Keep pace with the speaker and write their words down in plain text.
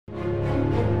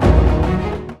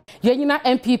Yenina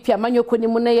NPP amanyoko ni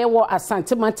mu na ye wo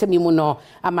Asante mantemi mu no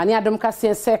amane Adom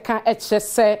Kasee se ka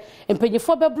ekyese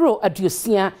empanyifo bebro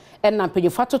aduosia na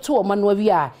empanyifo atoto o manu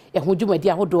awi a ehudwumadi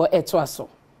ahodo eto aso.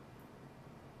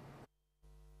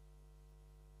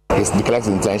 He declared his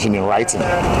intention in writing,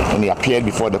 and he appeared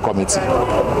before the committee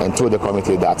and told the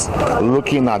committee that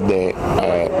looking at the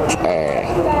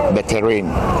terrain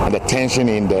and the tension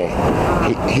in there,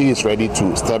 he is ready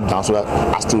to step down so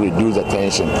as to reduce the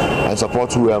tension and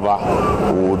support whoever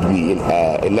would be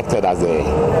elected as a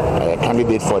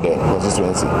candidate for the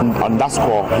constituency. On that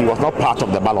score, he was not part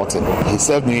of the balloting. He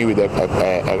served me with a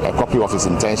copy of his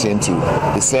intention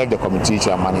to. He served the committee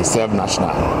chairman, he served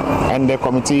national, and the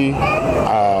committee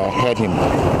heard him.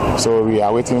 So we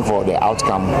are waiting for the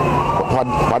outcome,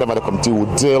 whatever the committee will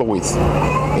deal with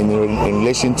in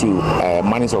relation to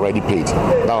monies already paid.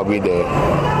 That will be the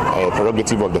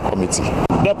prerogative of the committee.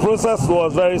 The process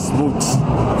was very smooth.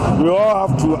 We all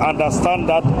have to understand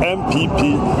that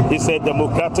NPP is a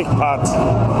democratic party,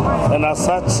 and as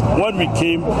such, when we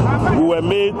came, we were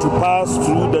made to pass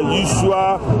through the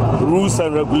usual rules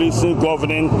and regulations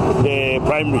governing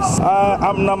primaries.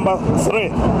 I'm number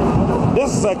 3.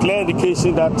 This is a clear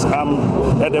indication that I'm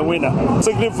the winner,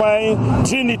 signifying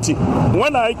Trinity.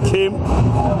 When I came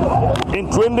in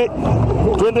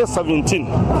 2017,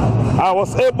 I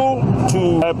was able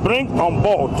to bring on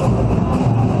board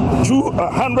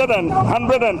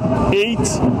 108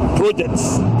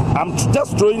 projects. I'm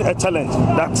just throwing a challenge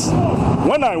that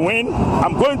when I win,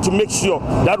 I'm going to make sure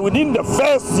that within the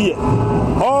first year,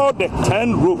 all the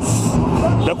 10 roads,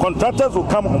 the contractors will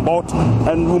come on board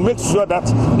and will make sure that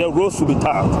the roads will be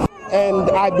tarred. And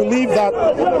I believe that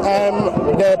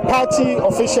the party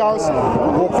officials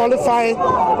will qualify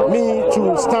me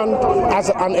to stand as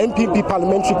an NPP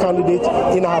parliamentary candidate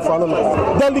in Ahafo.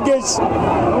 Delegates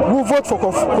will vote for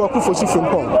Kofi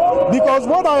Frimpong because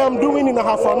what I am doing in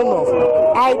Ahafo,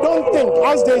 I don't think,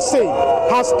 as they say,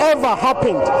 has ever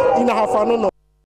happened in Ahafo.